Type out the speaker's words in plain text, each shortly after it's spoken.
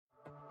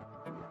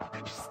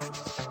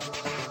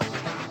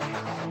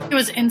It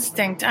was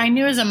instinct. I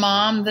knew as a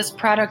mom, this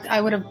product, I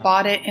would have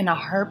bought it in a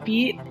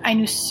heartbeat. I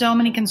knew so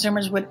many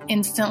consumers would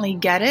instantly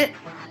get it.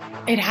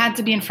 It had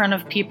to be in front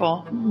of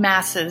people,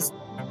 masses.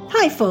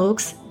 Hi,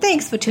 folks.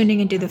 Thanks for tuning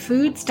into the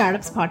Food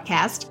Startups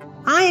Podcast.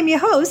 I am your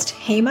host,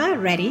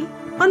 Hema Reddy.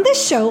 On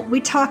this show,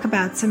 we talk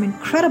about some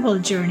incredible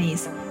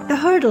journeys, the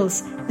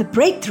hurdles, the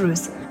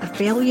breakthroughs, the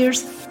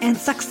failures, and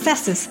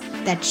successes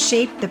that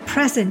shape the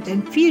present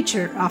and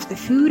future of the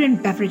food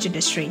and beverage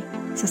industry.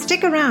 So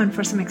stick around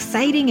for some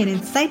exciting and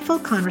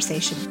insightful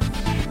conversation.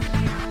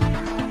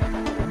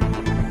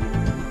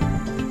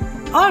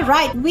 All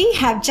right, we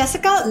have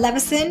Jessica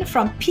Levison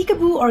from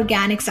Peekaboo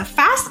Organics, a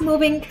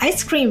fast-moving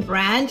ice cream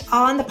brand,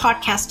 on the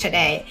podcast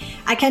today.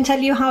 I can tell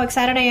you how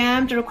excited I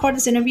am to record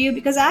this interview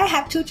because I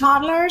have 2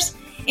 toddlers,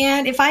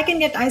 and if I can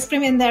get ice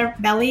cream in their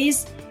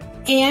bellies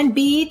and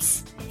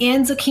beets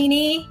and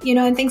zucchini,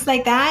 and things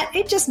like that,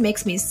 it just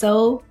makes me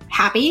so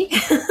happy.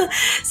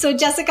 So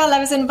Jessica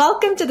Levison,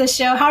 welcome to the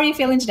show. How are you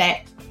feeling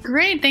today?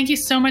 Great. Thank you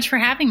so much for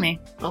having me.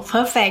 Well,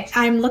 perfect.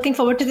 I'm looking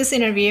forward to this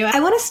interview. I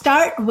want to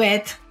start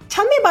with,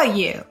 tell me about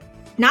you.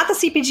 Not the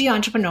CPG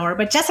entrepreneur,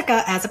 but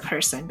Jessica as a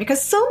person,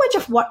 because so much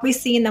of what we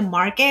see in the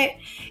market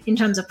in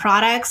terms of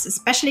products,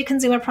 especially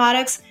consumer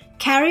products,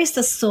 carries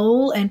the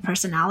soul and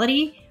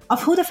personality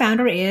of who the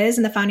founder is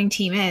and the founding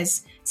team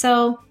is.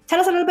 So tell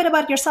us a little bit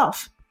about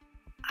yourself.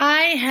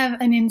 I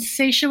have an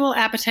insatiable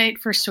appetite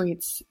for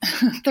sweets.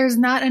 There's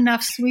not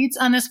enough sweets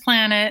on this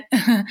planet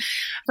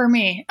for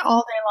me all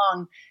day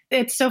long.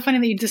 It's so funny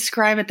that you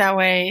describe it that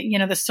way,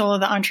 the soul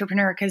of the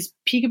entrepreneur, because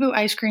Peekaboo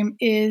Ice Cream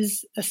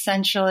is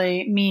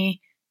essentially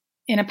me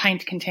in a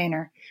pint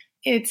container.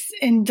 It's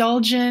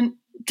indulgent,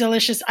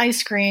 delicious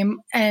ice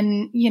cream.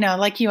 And,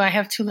 like you, I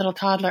have 2 little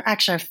toddlers.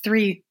 Actually, I have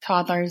 3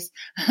 toddlers.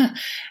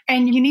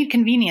 And you need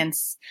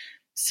convenience.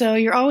 So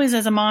you're always,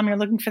 as a mom, you're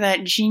looking for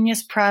that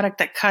genius product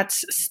that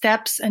cuts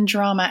steps and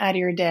drama out of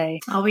your day.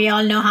 Oh, we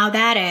all know how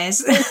that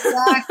is.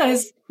 Exactly.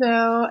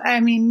 So,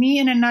 me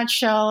in a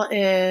nutshell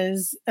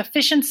is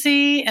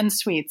efficiency and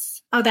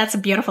sweets. Oh, that's a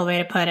beautiful way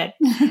to put it.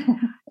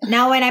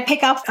 Now, when I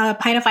pick up a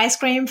pint of ice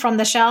cream from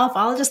the shelf,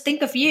 I'll just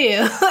think of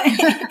you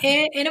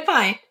in a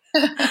pint.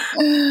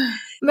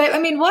 But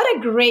what a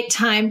great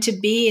time to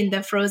be in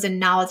the frozen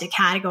novelty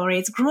category.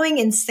 It's growing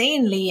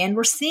insanely and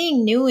we're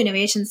seeing new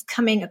innovations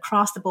coming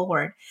across the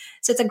board.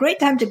 So it's a great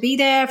time to be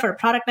there for a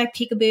product like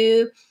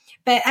Peekaboo.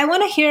 But I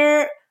want to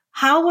hear,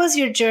 how was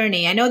your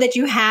journey? I know that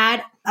you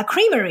had a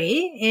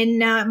creamery in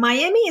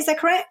Miami. Is that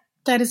correct?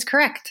 That is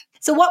correct.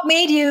 So what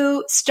made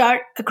you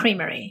start a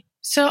creamery?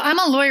 So I'm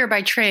a lawyer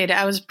by trade.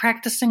 I was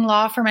practicing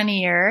law for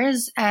many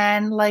years.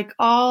 And like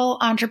all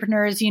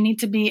entrepreneurs, you need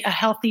to be a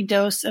healthy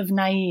dose of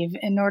naive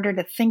in order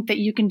to think that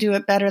you can do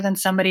it better than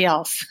somebody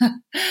else.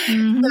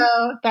 Mm-hmm.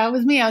 So that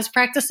was me. I was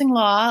practicing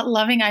law,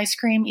 loving ice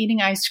cream,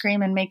 eating ice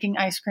cream, and making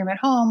ice cream at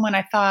home when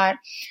I thought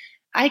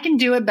I can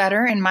do it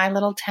better in my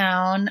little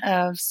town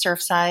of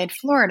Surfside,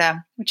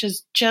 Florida, which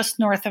is just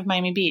north of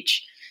Miami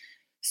Beach.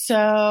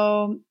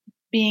 So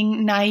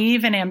being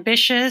naive and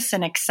ambitious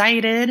and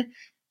excited,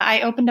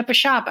 I opened up a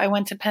shop. I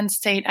went to Penn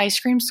State Ice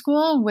Cream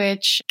School,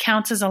 which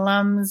counts as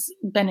alums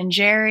Ben &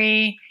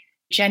 Jerry,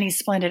 Jenny's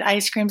Splendid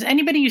Ice Creams.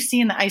 Anybody you see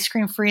in the ice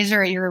cream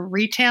freezer at your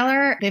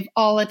retailer, they've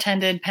all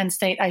attended Penn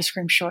State Ice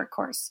Cream short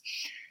course.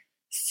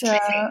 So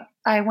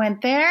I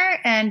went there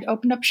and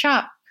opened up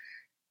shop.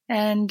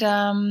 And,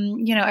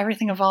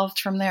 everything evolved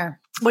from there.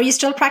 Were you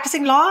still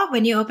practicing law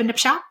when you opened up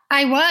shop?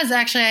 I was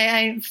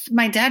actually.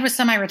 My dad was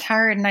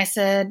semi-retired, and I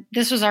said,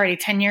 this was already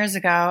 10 years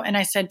ago. And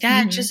I said,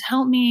 Dad, just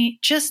help me,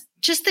 just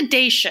the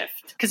day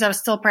shift, because I was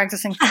still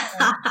practicing.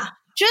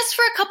 Just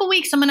for a couple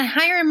weeks, I'm going to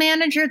hire a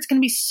manager. It's going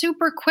to be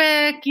super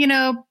quick,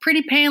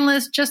 pretty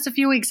painless, just a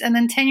few weeks. And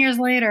then 10 years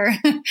later,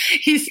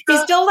 he's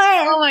still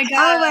there. Oh my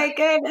God. Oh my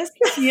goodness.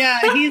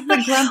 Yeah. He's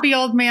the grumpy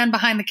old man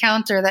behind the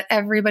counter that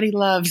everybody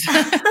loves.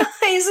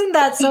 Isn't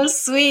that so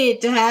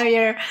sweet to have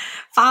your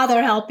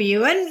father help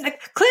you? And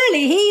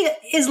clearly he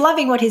is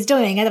loving what he's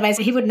doing. Otherwise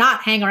he would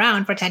not hang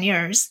around for 10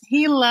 years.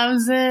 He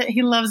loves it.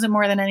 He loves it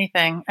more than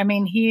anything.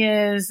 He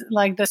is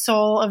like the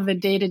soul of the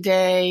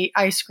day-to-day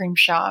ice cream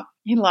shop.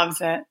 He loves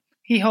it.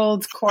 He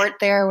holds court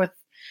there with,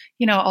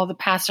 all the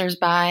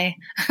passersby.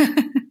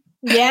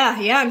 Yeah,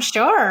 I'm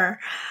sure.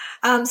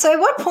 So at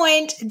what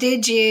point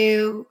did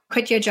you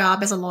quit your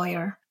job as a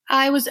lawyer?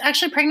 I was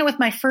actually pregnant with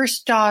my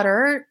first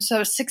daughter.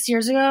 So 6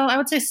 years ago, I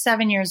would say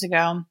 7 years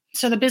ago.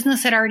 So the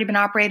business had already been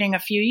operating a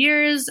few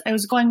years. It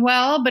was going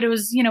well, but it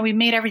was, we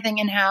made everything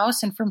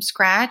in-house and from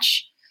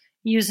scratch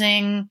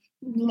using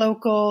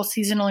local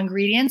seasonal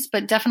ingredients.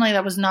 But definitely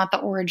that was not the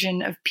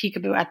origin of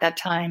Peekaboo at that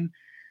time.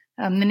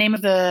 The name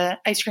of the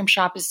ice cream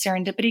shop is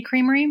Serendipity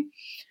Creamery.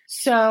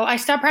 So I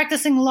stopped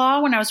practicing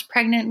law when I was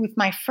pregnant with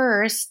my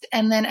first.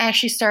 And then as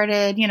she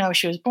started,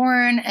 she was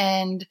born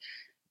and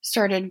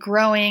started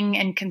growing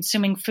and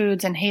consuming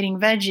foods and hating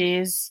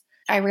veggies,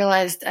 I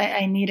realized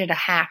I needed a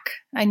hack.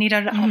 I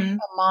needed a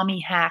mommy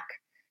hack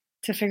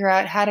to figure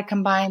out how to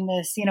combine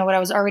this, what I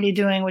was already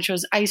doing, which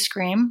was ice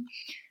cream,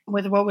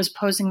 with what was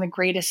posing the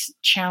greatest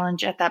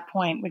challenge at that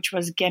point, which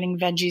was getting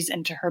veggies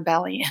into her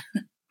belly.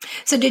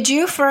 So did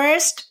you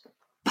first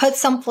put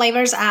some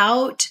flavors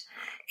out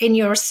in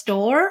your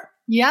store?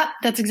 Yep,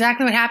 that's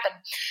exactly what happened.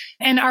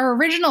 And our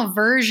original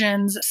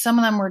versions, some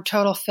of them were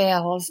total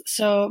fails.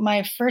 So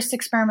my first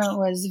experiment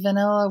was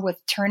vanilla with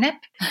turnip.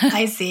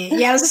 I see.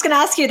 Yeah, I was just going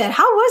to ask you that.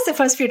 How was the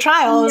first few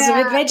trials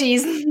with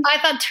veggies? I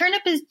thought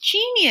turnip is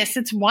genius.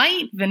 It's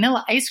white.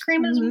 Vanilla ice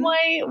cream is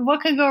white. What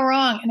could go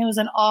wrong? And it was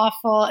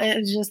it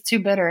was just too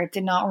bitter. It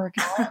did not work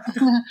out.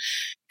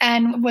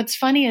 And what's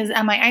funny is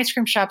at my ice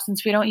cream shop,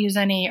 since we don't use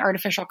any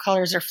artificial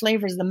colors or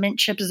flavors, the mint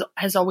chip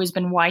has always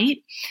been white.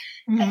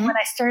 And when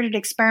I started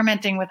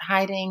experimenting with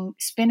hiding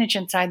spinach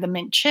inside the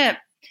mint chip,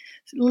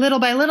 little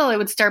by little, it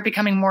would start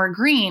becoming more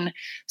green.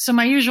 So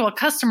my usual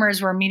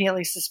customers were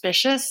immediately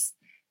suspicious,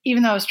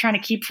 even though I was trying to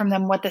keep from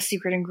them what the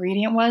secret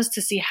ingredient was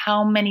to see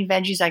how many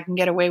veggies I can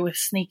get away with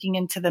sneaking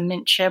into the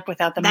mint chip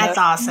without them. That's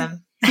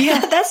awesome.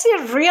 Yeah, that's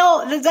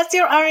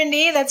your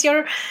R&D. That's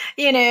your,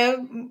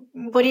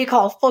 what do you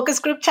call focus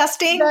group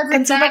testing,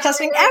 consumer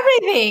testing,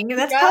 everything.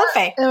 That's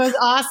perfect. It was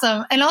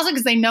awesome. And also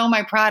because they know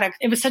my product,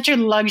 it was such a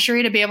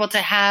luxury to be able to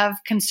have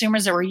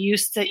consumers that were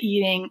used to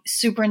eating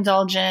super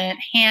indulgent,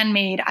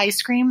 handmade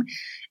ice cream.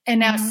 And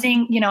now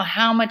seeing,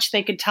 how much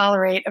they could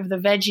tolerate of the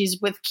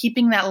veggies with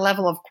keeping that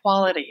level of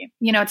quality.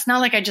 It's not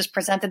like I just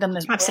presented them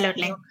this product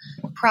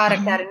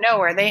out of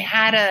nowhere. They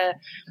had a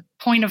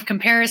point of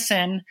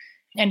comparison.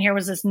 And here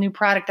was this new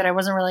product that I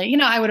wasn't really,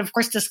 I would of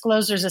course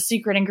disclose there's a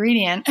secret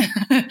ingredient.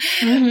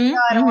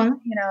 I don't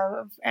want,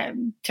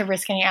 to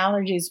risk any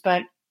allergies,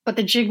 but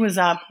the jig was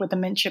up with the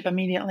mint chip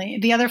immediately.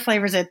 The other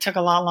flavors, it took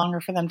a lot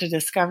longer for them to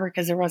discover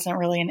because there wasn't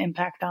really an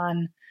impact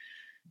on,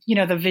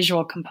 the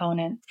visual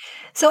component.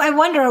 So I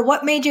wonder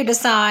what made you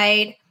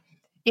decide,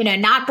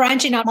 not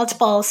branching out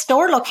multiple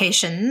store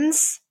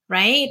locations,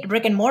 right?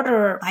 Brick and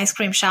mortar ice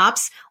cream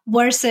shops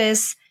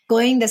versus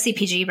going the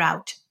CPG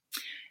route.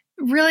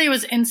 Really, it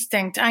was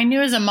instinct. I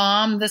knew as a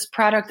mom, this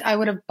product, I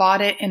would have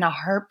bought it in a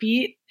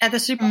heartbeat at the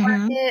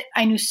supermarket.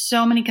 I knew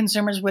so many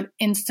consumers would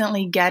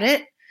instantly get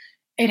it.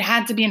 It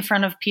had to be in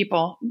front of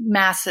people,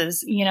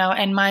 masses,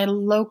 and my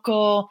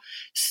local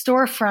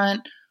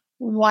storefront,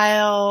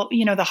 while,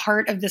 the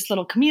heart of this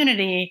little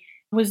community,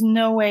 was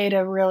no way to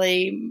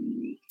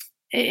really,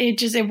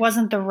 it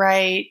wasn't the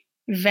right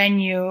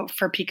venue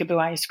for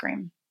Peekaboo ice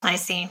cream. I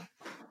see.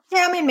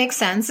 Yeah, makes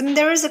sense.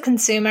 There is a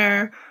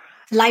consumer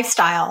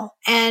lifestyle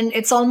and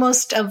it's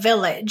almost a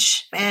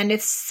village. And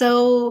it's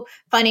so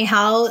funny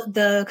how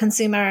the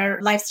consumer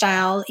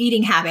lifestyle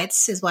eating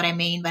habits is what I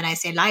mean when I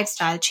say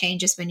lifestyle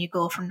changes when you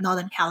go from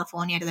Northern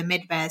California to the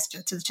Midwest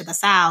to the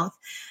South.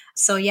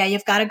 So yeah,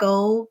 you've got to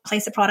go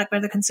place the product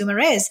where the consumer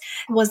is.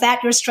 Was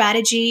that your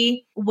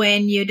strategy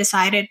when you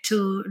decided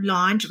to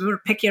launch or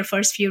pick your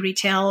first few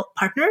retail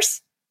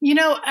partners?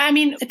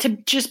 To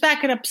just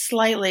back it up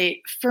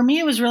slightly, for me,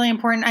 it was really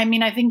important.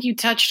 I think you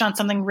touched on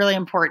something really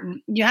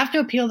important. You have to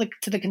appeal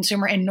to the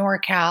consumer in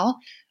NorCal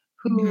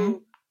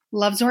who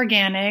loves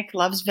organic,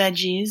 loves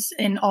veggies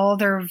in all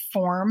their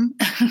form.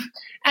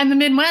 And the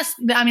Midwest,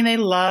 they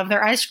love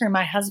their ice cream.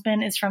 My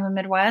husband is from the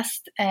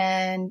Midwest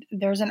and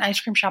there's an ice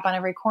cream shop on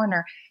every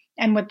corner.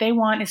 And what they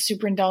want is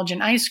super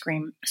indulgent ice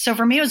cream. So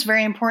for me, it was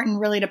very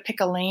important really to pick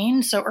a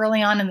lane. So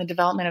early on in the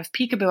development of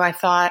Peekaboo, I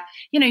thought,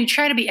 you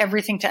try to be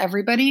everything to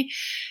everybody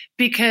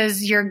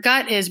because your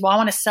gut is, well, I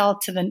want to sell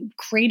to the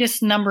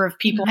greatest number of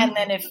people. And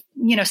then if,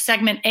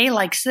 segment A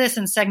likes this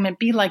and segment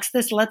B likes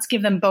this, let's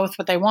give them both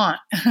what they want.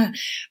 But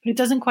it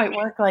doesn't quite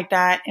work like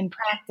that in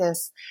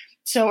practice.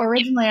 So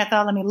originally I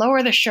thought, let me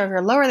lower the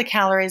sugar, lower the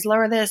calories,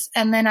 lower this.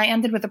 And then I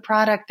ended with a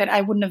product that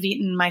I wouldn't have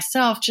eaten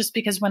myself just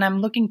because when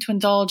I'm looking to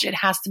indulge, it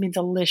has to be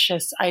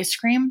delicious ice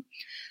cream.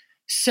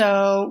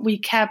 So we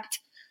kept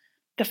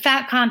the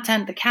fat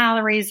content, the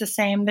calories the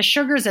same. The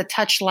sugar is a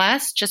touch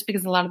less just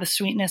because a lot of the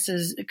sweetness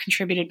is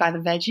contributed by the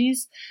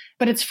veggies,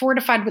 but it's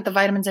fortified with the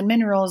vitamins and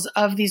minerals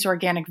of these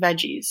organic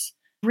veggies,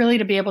 really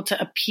to be able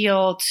to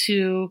appeal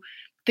to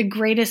the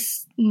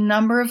greatest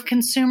number of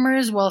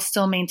consumers while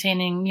still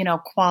maintaining,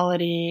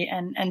 quality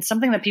and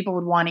something that people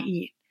would want to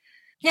eat.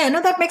 Yeah,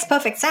 no, that makes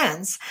perfect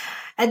sense.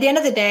 At the end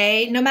of the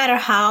day, no matter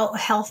how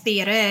healthy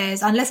it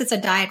is, unless it's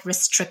a diet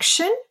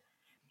restriction,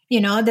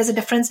 there's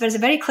a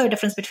very clear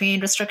difference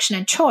between restriction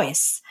and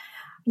choice.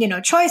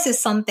 Choice is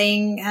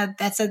something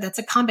that's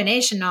a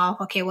combination of,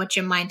 okay, what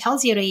your mind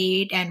tells you to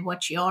eat and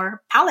what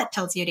your palate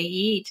tells you to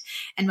eat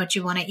and what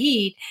you want to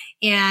eat.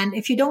 And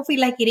if you don't feel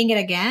like eating it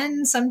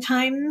again,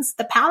 sometimes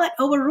the palate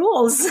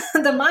overrules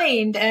the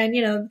mind and,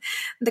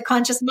 the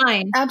conscious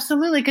mind.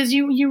 Absolutely. Because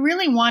you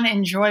really want to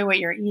enjoy what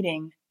you're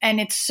eating. And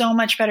it's so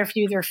much better if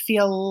you either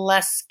feel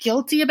less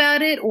guilty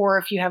about it or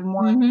if you have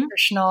more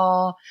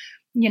nutritional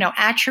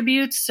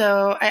attributes.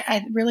 So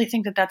I really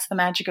think that that's the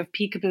magic of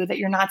Peekaboo, that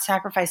you're not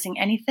sacrificing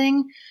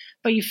anything,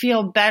 but you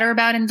feel better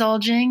about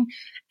indulging.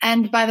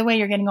 And by the way,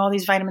 you're getting all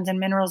these vitamins and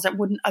minerals that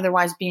wouldn't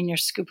otherwise be in your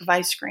scoop of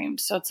ice cream.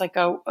 So it's like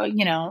a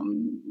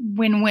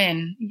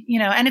win-win,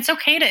 and it's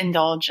okay to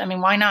indulge. I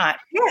mean, why not?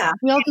 Yeah.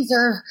 We all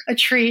deserve a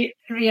treat.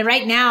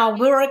 Right now,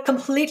 we're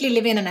completely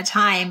living in a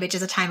time, which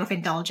is a time of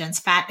indulgence.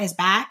 Fat is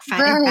back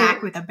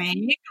with a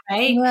bang,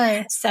 right?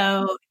 Right.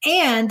 So,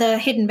 and the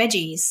hidden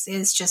veggies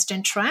is just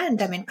in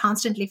trend. I mean,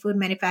 constantly food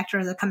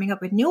manufacturers are coming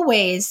up with new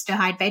ways to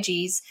hide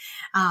veggies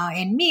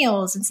in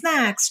meals and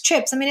snacks,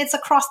 chips. I mean, it's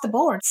across the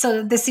board.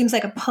 So this seems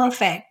like a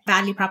perfect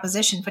value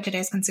proposition for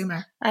today's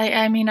consumer.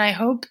 I mean, I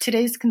hope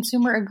today's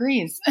consumer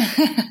agrees.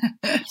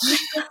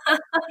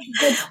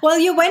 Well,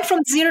 you went from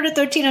 0 to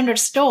 1,300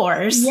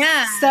 stores.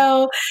 Yeah.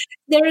 So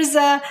there's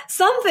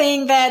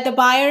something that the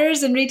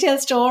buyers and retail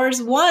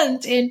stores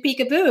want in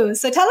Peekaboo.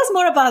 So tell us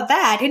more about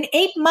that. In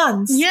 8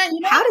 months, yeah,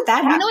 how did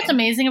that happen? You know what's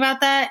amazing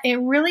about that? It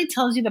really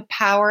tells you the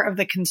power of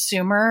the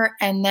consumer,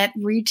 and that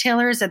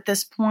retailers at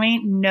this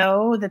point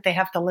know that they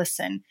have to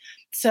listen.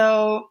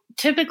 So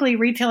typically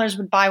retailers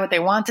would buy what they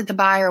wanted to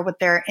buy or what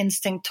their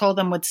instinct told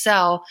them would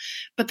sell.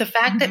 But the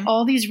fact that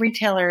all these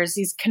retailers,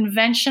 these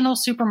conventional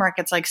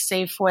supermarkets like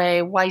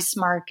Safeway, Weis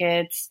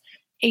Markets,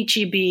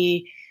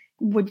 H-E-B,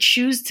 would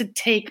choose to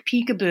take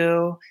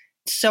Peekaboo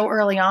so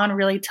early on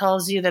really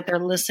tells you that they're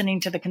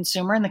listening to the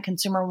consumer, and the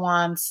consumer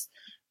wants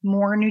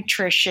more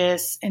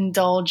nutritious,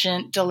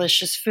 indulgent,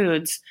 delicious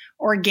foods,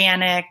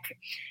 organic,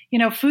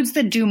 foods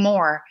that do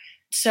more.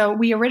 So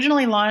we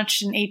originally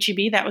launched in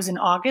H-E-B. That was in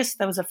August.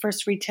 That was the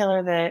first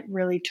retailer that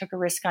really took a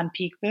risk on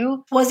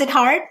Peekaboo. Was it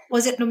hard?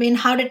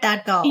 How did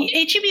that go?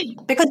 H-E-B.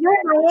 Because you're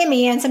in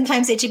Miami, and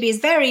sometimes H-E-B is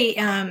very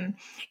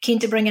keen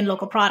to bring in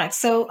local products.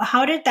 So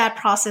how did that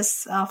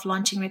process of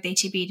launching with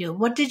H-E-B do?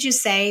 What did you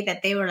say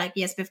that they were like,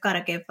 yes, we've got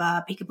to give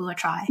Peekaboo a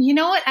try? You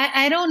know what?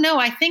 I don't know.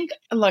 I think,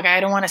 look,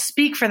 I don't want to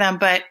speak for them,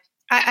 but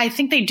I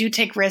think they do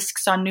take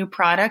risks on new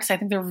products. I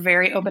think they're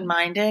very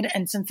open-minded.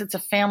 And since it's a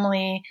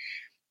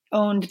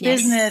family-owned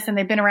business and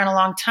they've been around a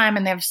long time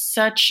and they have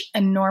such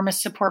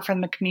enormous support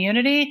from the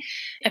community,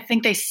 I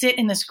think they sit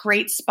in this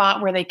great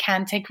spot where they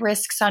can take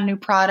risks on new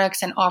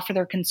products and offer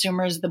their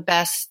consumers the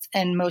best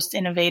and most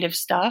innovative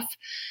stuff.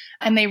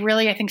 And they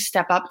really, I think,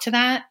 step up to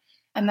that.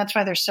 And that's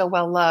why they're so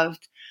well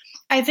loved.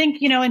 I think,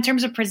 in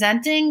terms of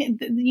presenting,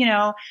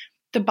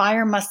 the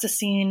buyer must have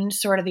seen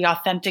sort of the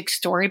authentic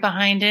story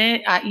behind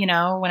it,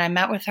 when I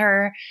met with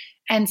her,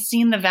 and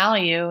seen the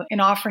value in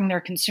offering their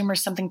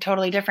consumers something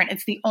totally different.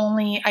 It's the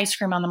only ice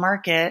cream on the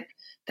market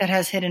that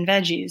has hidden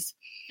veggies.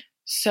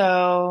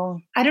 So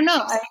I don't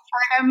know.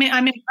 I'm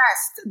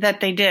impressed that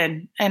they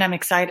did, and I'm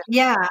excited.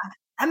 Yeah.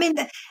 I mean,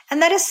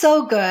 and that is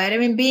so good. I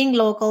mean, being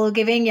local,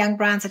 giving young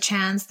brands a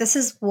chance. This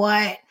is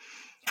what,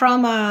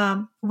 from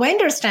a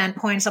vendor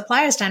standpoint,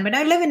 supplier standpoint,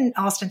 I live in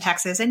Austin,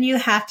 Texas, and you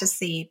have to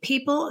see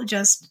people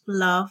just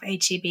love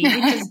H-E-B.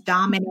 It just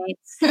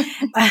dominates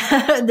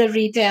the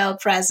retail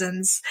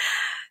presence.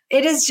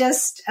 It is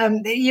just,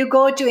 you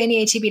go to any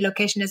H-E-B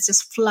location, it's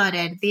just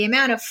flooded. The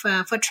amount of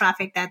foot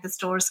traffic that the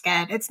stores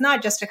get, it's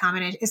not just a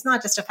combination. It's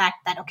not just a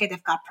fact that, okay,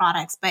 they've got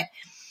products, but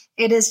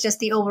it is just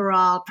the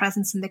overall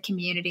presence in the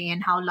community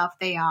and how loved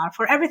they are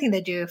for everything they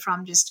do,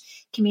 from just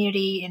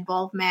community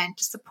involvement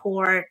to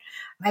support,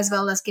 as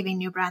well as giving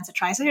new brands a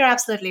try. So you're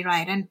absolutely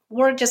right. And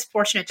we're just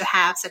fortunate to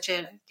have such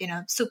a,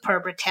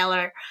 superb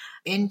retailer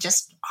in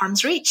just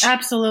arm's reach.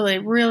 Absolutely.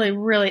 Really,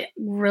 really,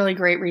 really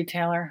great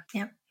retailer.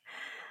 Yeah.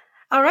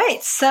 All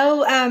right.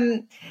 So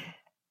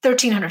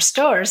 1,300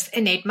 stores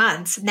in 8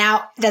 months.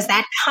 Now, does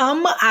that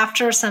come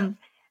after some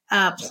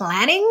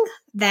planning?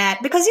 That,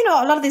 because a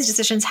lot of these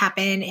decisions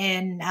happen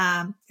in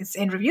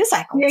review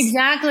cycles.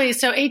 Exactly.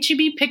 So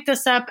H-E-B picked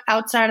us up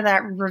outside of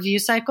that review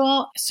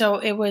cycle. So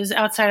it was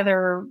outside of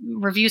their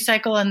review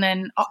cycle, and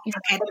then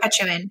they put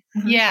you in.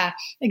 Mm-hmm. Yeah,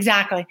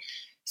 exactly.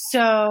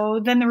 So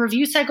then the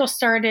review cycle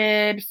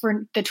started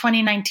for the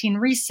 2019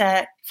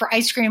 reset for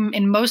ice cream.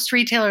 In most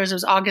retailers, it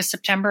was August,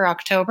 September,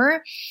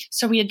 October.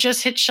 So we had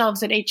just hit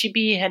shelves at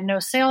H-E-B, had no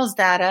sales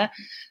data.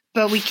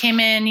 But we came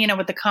in,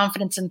 with the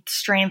confidence and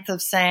strength of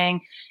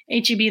saying,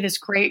 H-E-B, this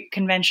great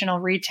conventional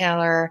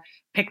retailer,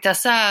 picked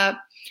us up.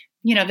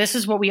 This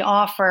is what we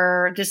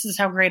offer. This is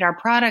how great our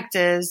product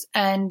is.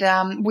 And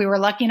we were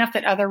lucky enough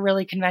that other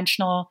really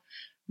conventional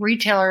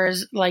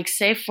retailers like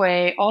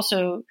Safeway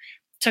also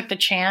took the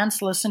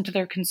chance, listened to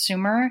their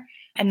consumer,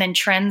 and then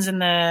trends in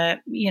the,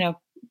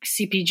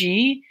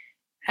 CPG,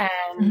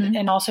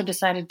 and also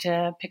decided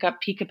to pick up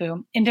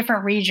Peekaboo in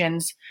different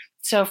regions.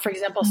 So, for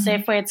example,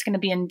 Safeway, it's going to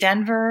be in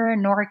Denver,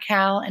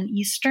 NorCal, and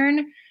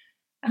Eastern.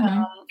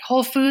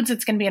 Whole Foods,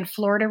 it's going to be in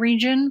Florida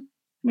region,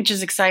 which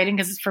is exciting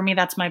because for me,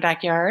 that's my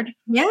backyard.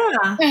 Yeah.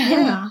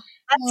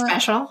 That's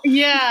special.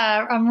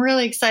 Yeah, I'm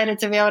really excited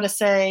to be able to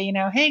say,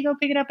 hey, go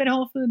pick it up at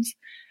Whole Foods.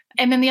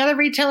 And then the other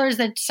retailers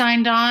that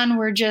signed on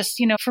were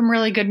just, from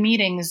really good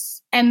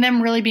meetings and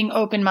them really being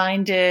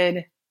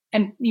open-minded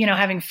and,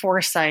 having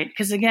foresight.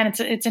 Because again,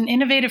 it's an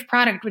innovative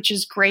product, which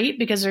is great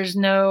because there's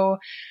no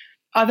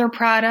other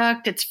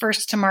product. It's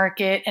first to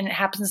market, and it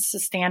happens to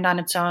stand on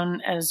its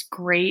own as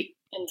great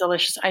and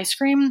delicious ice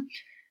cream.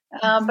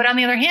 But on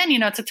the other hand,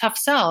 it's a tough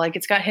sell. Like,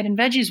 it's got hidden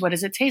veggies. What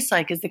does it taste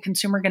like? Is the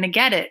consumer going to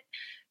get it?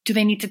 Do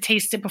they need to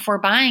taste it before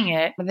buying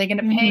it? Are they going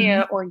to pay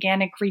an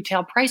organic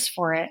retail price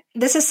for it?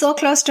 This is so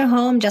close to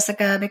home,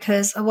 Jessica,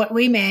 because what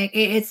we make,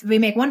 we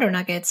make Wonder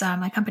Nuggets.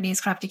 My company is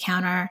Crafty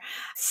Counter.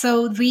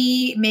 So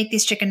we make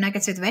these chicken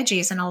nuggets with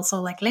veggies and also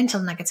like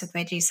lentil nuggets with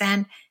veggies.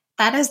 And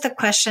that is the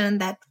question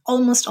that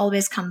almost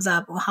always comes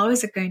up. Well, how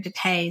is it going to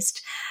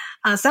taste?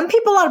 Some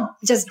people are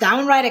just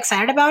downright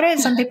excited about it.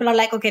 Some people are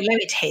like, okay, let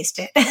me taste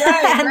it.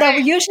 Right, and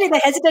right. usually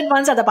the hesitant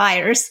ones are the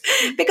buyers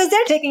because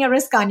they're taking a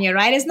risk on you,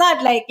 right? It's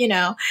not like,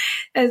 $7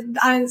 or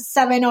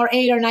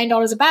 $8 or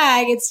 $9 a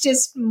bag. It's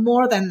just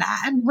more than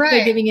that. Right.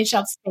 They're giving you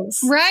shelf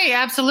space. Right.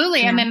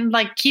 Absolutely. Yeah. And then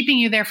like keeping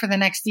you there for the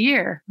next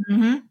year.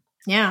 Mm-hmm.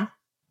 Yeah.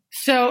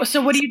 So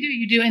what do?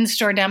 You do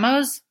in-store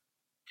demos?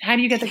 How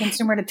do you get the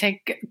consumer to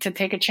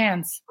take a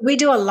chance? We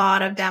do a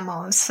lot of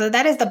demos. So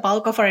that is the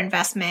bulk of our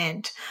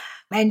investment.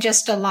 And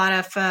just a lot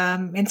of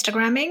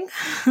Instagramming,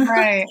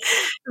 right?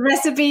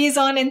 Recipes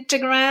on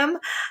Instagram.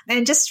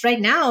 And just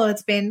right now,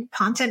 it's been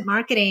content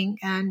marketing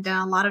and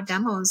a lot of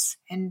demos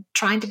and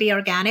trying to be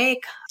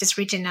organic, just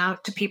reaching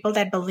out to people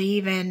that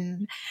believe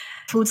in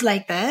foods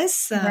like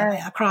this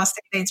across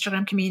the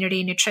Instagram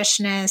community,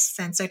 nutritionists.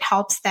 And so it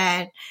helps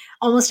that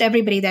almost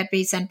everybody that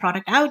we send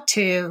product out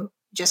to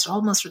just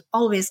almost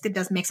always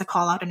makes a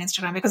call out on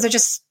Instagram because they're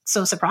just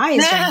so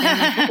surprised. And they're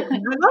like, I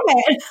love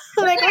it.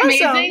 Like,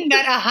 amazing, awesome.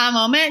 that aha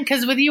moment.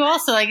 Because with you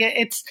also, like,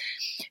 it's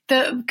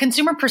the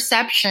consumer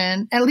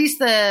perception, at least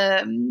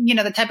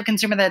the type of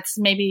consumer that's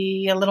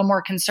maybe a little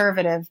more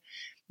conservative,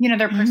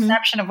 their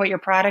perception of what your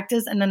product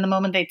is. And then the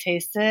moment they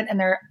taste it and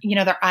their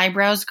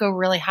eyebrows go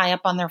really high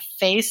up on their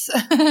face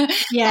and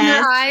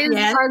their eyes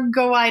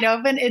go wide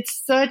open.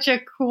 It's such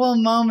a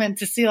cool moment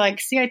to see, like,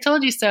 see, I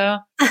told you so.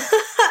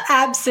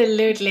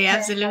 Absolutely.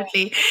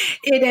 Absolutely.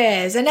 It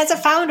is. And as a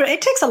founder,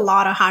 it takes a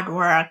lot of hard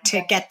work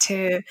to get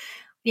to,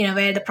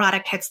 where the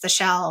product hits the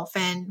shelf,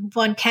 and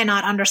one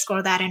cannot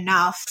underscore that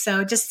enough.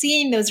 So just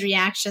seeing those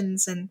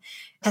reactions and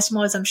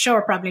testimonials, I'm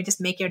sure probably just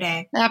make your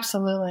day.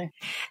 Absolutely.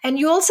 And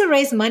you also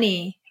raised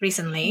money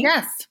recently.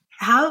 Yes.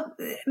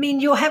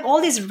 You have all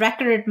these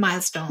record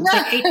milestones,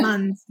 like 8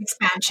 months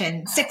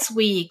expansion, 6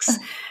 weeks,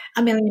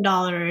 $1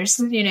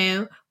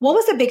 million. What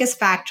was the biggest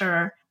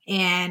factor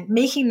in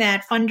making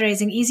that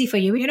fundraising easy for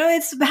you?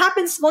 It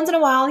happens once in a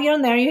while here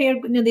and there. You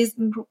hear these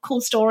cool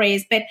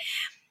stories, but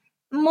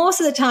most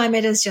of the time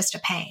it is just a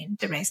pain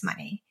to raise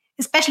money,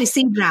 especially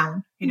seed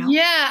round.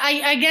 Yeah,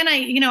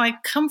 I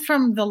come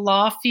from the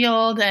law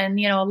field and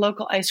a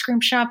local ice cream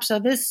shop, so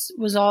this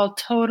was all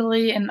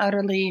totally and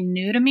utterly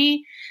new to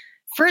me.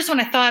 First, when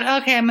I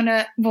thought, okay,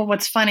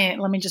 what's funny?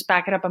 Let me just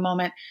back it up a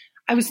moment.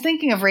 I was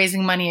thinking of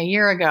raising money a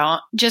year ago,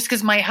 just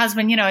because my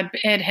husband,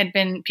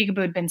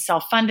 Peekaboo had been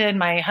self-funded.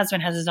 My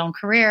husband has his own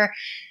career.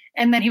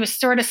 And then he was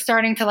sort of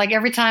starting to, like,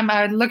 every time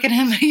I would look at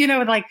him,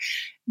 with like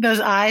those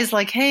eyes,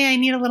 like, hey, I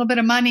need a little bit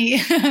of money.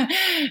 He was,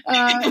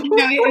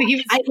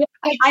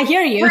 I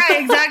hear you. Right,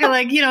 exactly.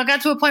 Like,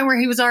 got to a point where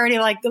he was already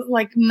like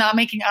not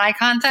making eye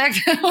contact,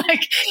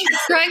 like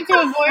trying to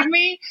avoid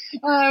me.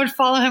 I would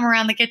follow him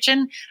around the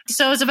kitchen.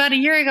 So it was about a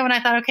year ago when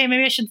I thought, okay,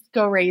 maybe I should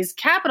go raise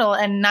capital.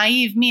 And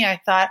naive me, I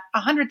thought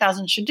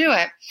 100,000 should do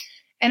it.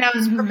 And I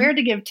was prepared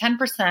to give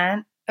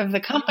 10% of the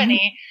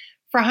company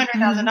for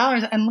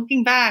 $100,000. And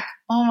looking back,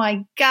 oh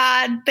my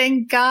God,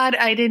 thank God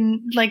I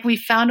didn't, we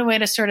found a way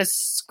to sort of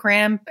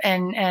scrimp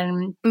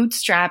and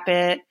bootstrap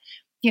it,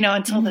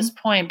 until this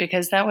point,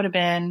 because that would have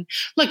been,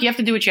 look, you have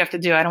to do what you have to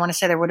do. I don't want to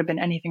say there would have been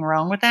anything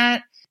wrong with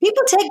that.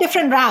 People take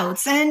different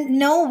routes and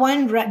no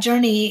one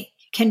journey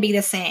can be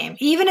the same,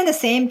 even in the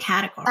same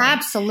category.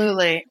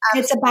 Absolutely.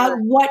 It's about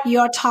what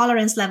your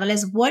tolerance level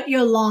is, what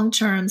your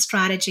long-term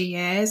strategy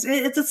is.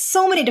 It's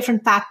so many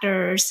different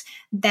factors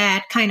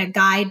that kind of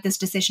guide this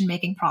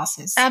decision-making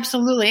process.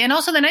 Absolutely. And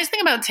also the nice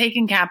thing about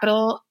taking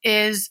capital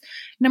is,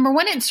 number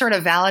one, it sort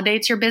of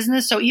validates your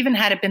business. So even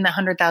had it been the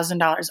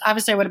 $100,000,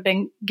 obviously I would have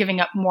been giving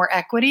up more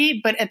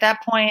equity, but at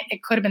that point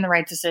it could have been the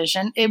right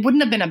decision. It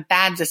wouldn't have been a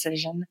bad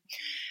decision,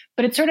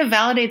 but it sort of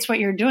validates what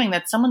you're doing,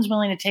 that someone's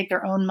willing to take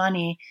their own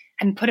money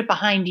and put it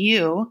behind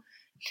you.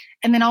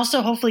 And then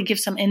also hopefully give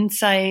some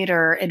insight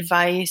or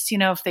advice,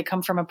 if they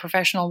come from a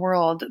professional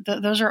world.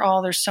 Those are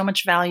all, there's so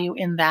much value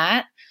in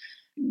that.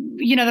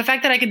 The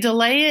fact that I could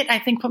delay it, I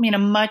think put me in a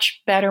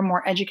much better,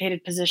 more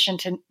educated position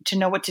to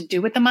know what to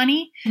do with the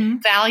money,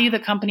 value the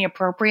company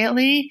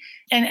appropriately,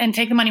 and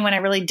take the money when I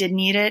really did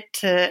need it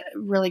to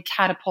really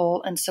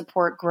catapult and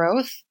support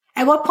growth.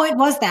 At what point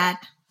was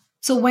that?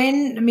 So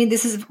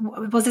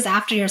was this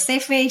after your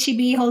Safeway,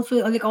 H-E-B, Whole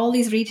Foods, like all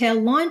these retail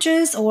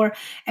launches, or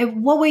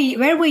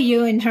where were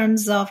you in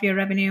terms of your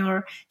revenue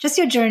or just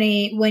your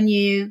journey when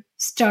you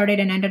started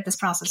and ended this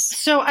process?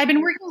 So I've been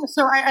working,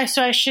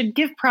 I should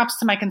give props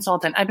to my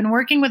consultant. I've been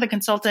working with a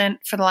consultant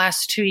for the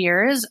last 2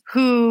 years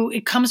who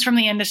comes from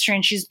the industry,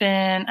 and she's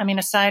been,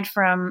 aside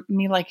from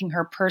me liking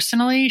her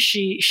personally,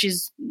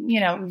 she's,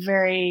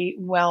 very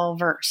well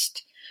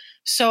versed.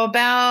 So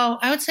about,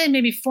 I would say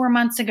maybe 4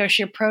 months ago,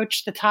 she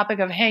approached the topic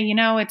of, hey,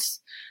 it's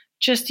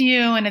just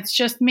you and it's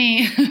just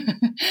me.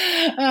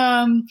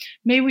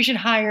 Maybe we should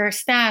hire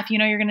staff.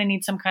 You're going to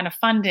need some kind of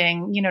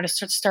funding, to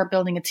start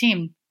building a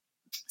team.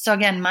 So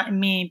again,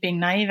 me being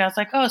naive, I was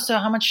like, oh, so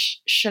how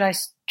much should I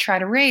try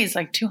to raise?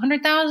 Like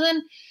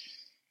 200,000?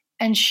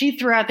 And she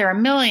threw out there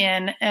 $1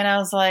 million. And I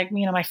was like,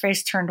 my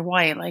face turned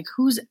white. Like,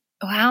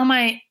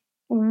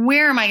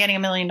 where am I getting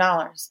 $1 million?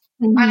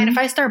 Mm-hmm. I mean, if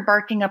I start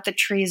barking up the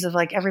trees of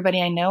like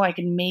everybody I know, I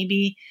could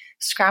maybe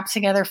scrap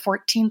together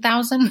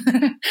 14,000, like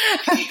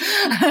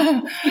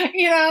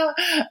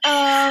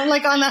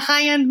on the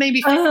high end,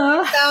 maybe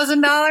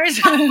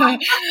 $50,000.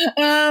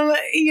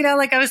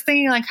 Like I was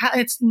thinking like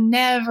it's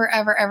never,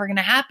 ever, ever going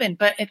to happen.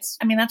 But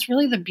that's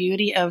really the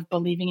beauty of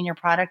believing in your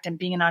product and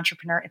being an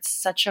entrepreneur. It's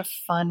such a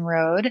fun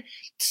road,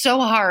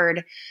 so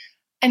hard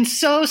and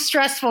so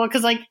stressful.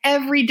 Cause like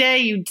every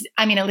day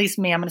at least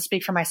me, I'm going to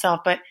speak for myself,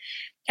 but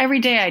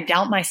every day I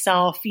doubt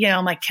myself,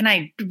 I'm like, can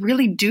I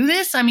really do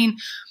this? I mean,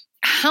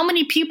 how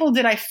many people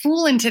did I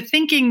fool into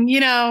thinking,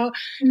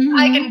 mm-hmm.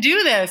 I can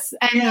do this?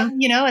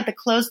 And, at the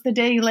close of the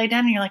day, you lay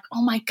down and you're like,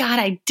 oh my God,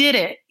 I did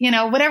it,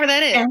 whatever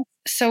that is. Yeah.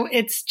 So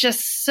it's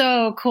just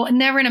so cool.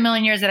 Never in a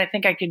million years that I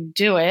think I could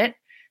do it,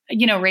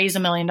 raise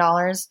 $1 million.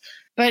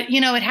 But,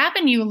 it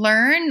happened. You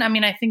learn. I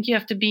mean, I think you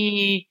have to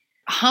be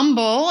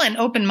humble and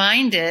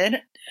open-minded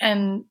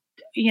and,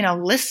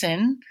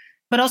 listen,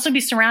 but also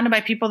be surrounded by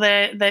people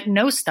that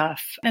know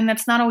stuff. And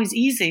that's not always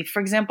easy.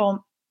 For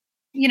example,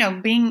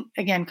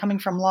 coming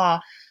from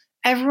law,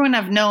 everyone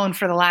I've known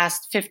for the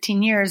last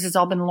 15 years has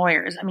all been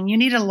lawyers. I mean, you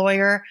need a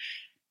lawyer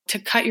to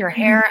cut your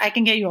hair. I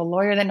can get you a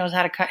lawyer that knows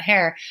how to cut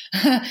hair.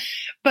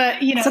 But,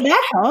 so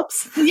that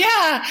helps.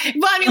 Yeah.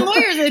 Well, I mean,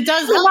 lawyers, it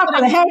does help. Not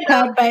for the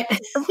haircut, but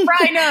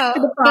I know.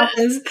 the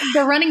process.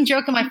 The running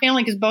joke of my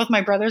family, because both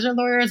my brothers are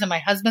lawyers and my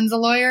husband's a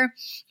lawyer.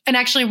 And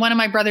actually one of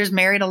my brothers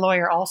married a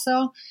lawyer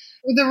also.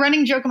 The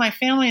running joke of my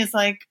family is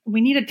like,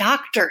 we need a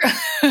doctor.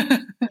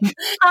 No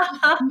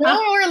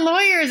more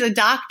lawyers, a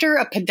doctor,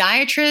 a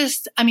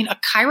podiatrist. I mean, a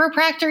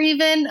chiropractor,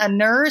 even a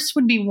nurse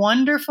would be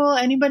wonderful.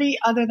 Anybody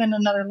other than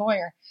another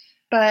lawyer.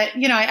 But,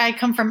 I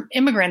come from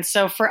immigrants.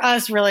 So for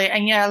us really,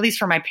 and at least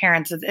for my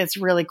parents, it's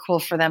really cool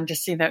for them to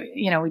see that,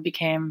 we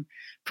became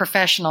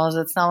professionals.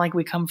 It's not like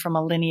we come from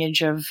a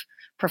lineage of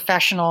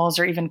professionals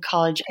or even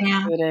college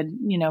educated,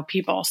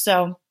 people.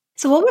 So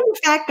what were the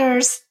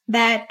factors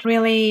that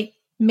really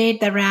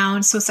made the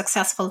round so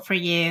successful for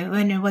you?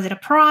 And was it a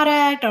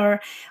product,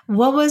 or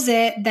what was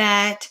it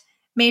that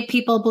made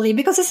people believe?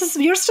 Because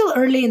you're still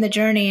early in the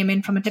journey. I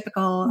mean, from a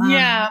typical,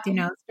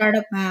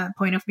 startup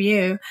point of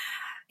view.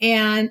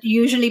 And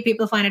usually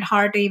people find it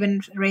hard to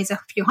even raise a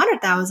few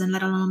 100,000,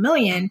 let alone $1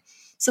 million.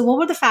 So what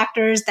were the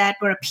factors that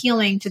were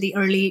appealing to the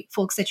early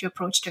folks that you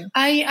approached to?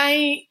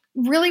 I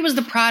really was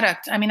the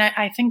product. I mean,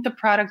 I think the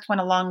product went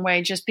a long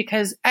way just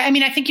because, I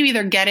think you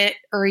either get it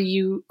or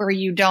you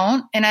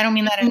don't. And I don't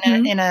mean that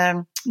in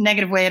a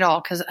negative way at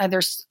all, because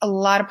there's a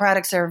lot of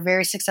products that are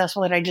very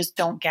successful that I just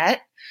don't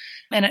get.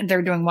 And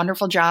they're doing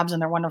wonderful jobs and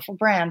they're wonderful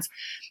brands.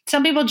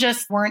 Some people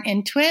just weren't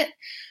into it.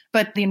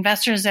 But the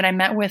investors that I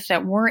met with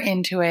that were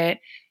into it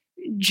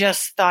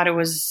just thought it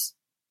was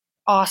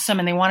awesome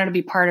and they wanted to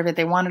be part of it.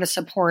 They wanted to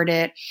support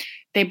it.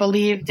 They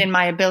believed in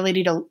my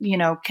ability to,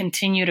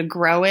 continue to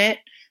grow it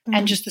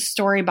and just the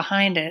story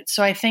behind it.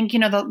 So I think,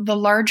 the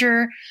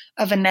larger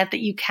of a net that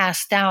you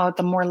cast out,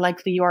 the more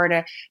likely you are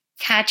to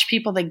catch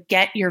people that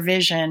get your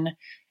vision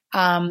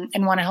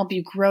and want to help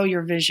you grow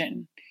your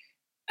vision.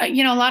 A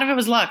lot of it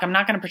was luck. I'm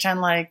not going to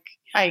pretend like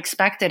I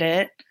expected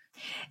it.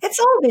 It's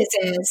always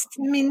is.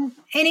 I mean,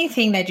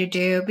 anything that you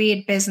do, be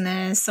it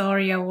business or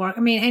your work,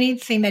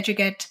 anything that you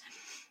get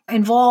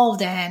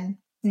involved in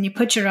and you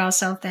put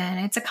yourself in,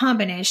 it's a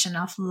combination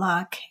of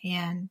luck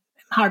and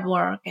hard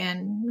work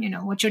and,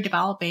 what you're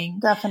developing.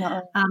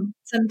 Definitely.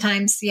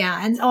 Sometimes,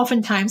 and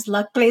oftentimes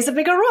luck plays a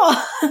bigger role.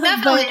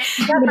 Definitely.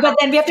 But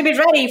then we have to be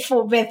ready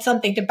with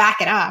something to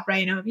back it up,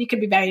 right? You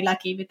could be very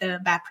lucky with a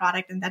bad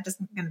product and that's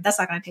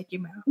not going to take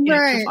you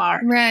too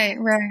far. Right.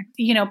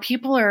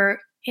 People are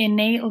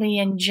innately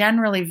and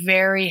generally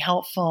very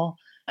helpful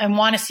and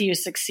want to see you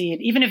succeed.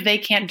 Even if they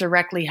can't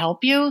directly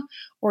help you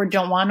or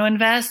don't want to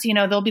invest,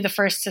 they'll be the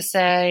first to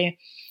say,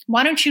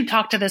 why don't you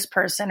talk to this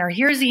person? Or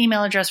here's the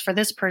email address for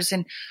this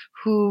person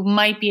who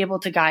might be able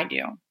to guide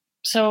you.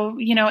 So,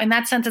 in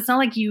that sense, it's not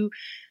like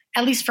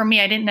at least for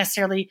me, I didn't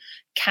necessarily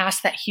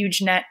cast that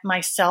huge net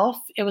myself.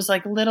 It was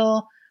like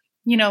little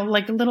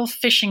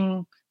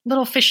fishing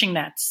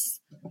nets.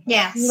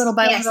 Yes. Little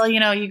by little,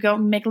 you go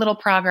make little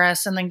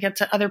progress and then get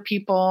to other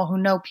people who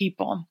know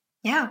people.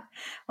 Yeah.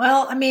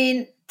 Well,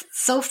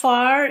 so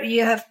far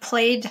you have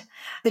played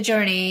the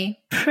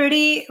journey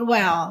pretty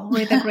well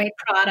with a great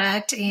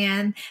product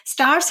and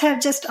stars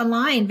have just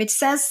aligned, which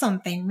says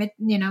something.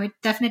 It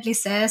definitely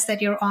says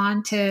that you're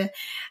on to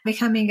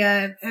becoming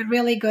a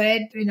really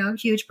good,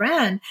 huge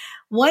brand.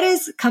 what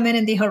is coming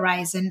in the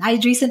horizon? I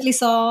recently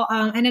saw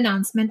an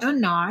announcement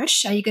on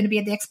NARSH. Are you going to be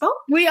at the expo?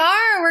 We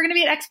are. We're going to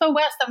be at Expo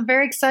West. I'm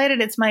very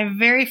excited. It's my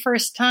very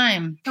first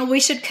time. Oh,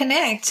 we should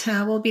connect.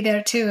 We'll be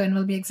there too, and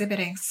we'll be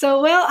exhibiting.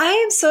 So, well, I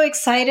am so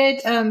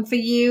excited for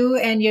you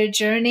and your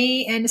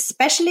journey, and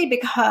especially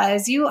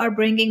because you are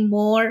bringing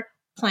more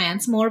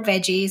plants, more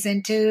veggies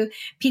into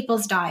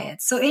people's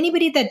diets. So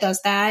anybody that does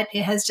that,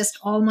 it has just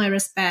all my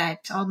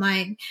respect, all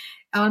my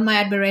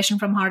admiration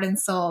from heart and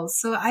soul.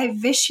 So I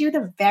wish you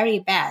the very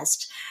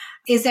best.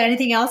 Is there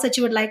anything else that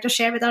you would like to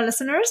share with our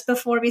listeners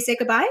before we say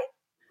goodbye?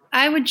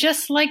 I would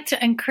just like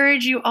to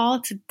encourage you all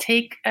to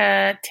take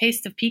a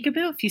taste of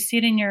Peekaboo. If you see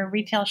it in your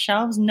retail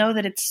shelves, know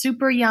that it's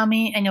super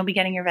yummy and you'll be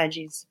getting your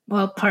veggies.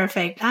 Well,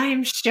 perfect.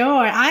 I'm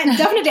sure.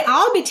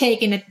 I'll be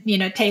taking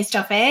a taste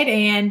of it,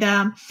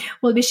 and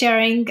we'll be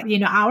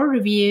sharing, our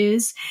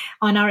reviews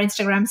on our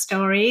Instagram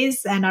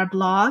stories and our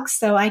blogs.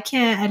 So I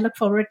look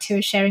forward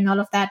to sharing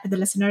all of that with the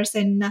listeners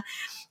in a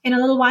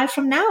little while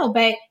from now.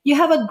 But you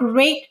have a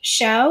great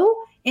show.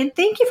 And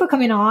thank you for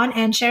coming on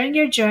and sharing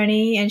your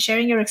journey and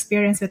sharing your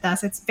experience with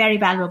us. It's very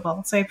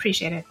valuable. So I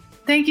appreciate it.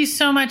 Thank you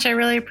so much. I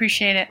really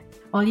appreciate it.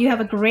 Well, you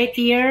have a great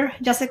year,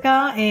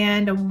 Jessica,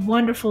 and a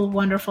wonderful,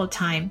 wonderful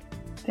time.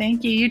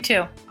 Thank you. You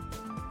too.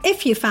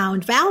 If you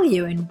found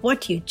value in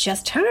what you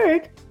just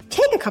heard,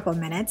 take a couple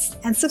minutes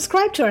and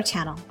subscribe to our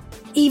channel.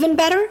 Even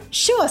better,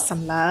 show us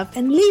some love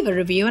and leave a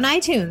review on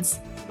iTunes.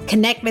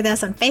 Connect with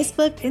us on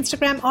Facebook,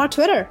 Instagram, or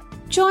Twitter.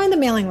 Join the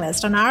mailing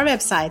list on our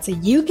website so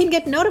you can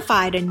get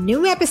notified on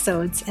new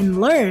episodes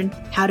and learn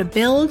how to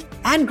build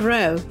and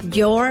grow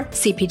your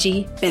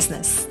CPG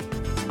business.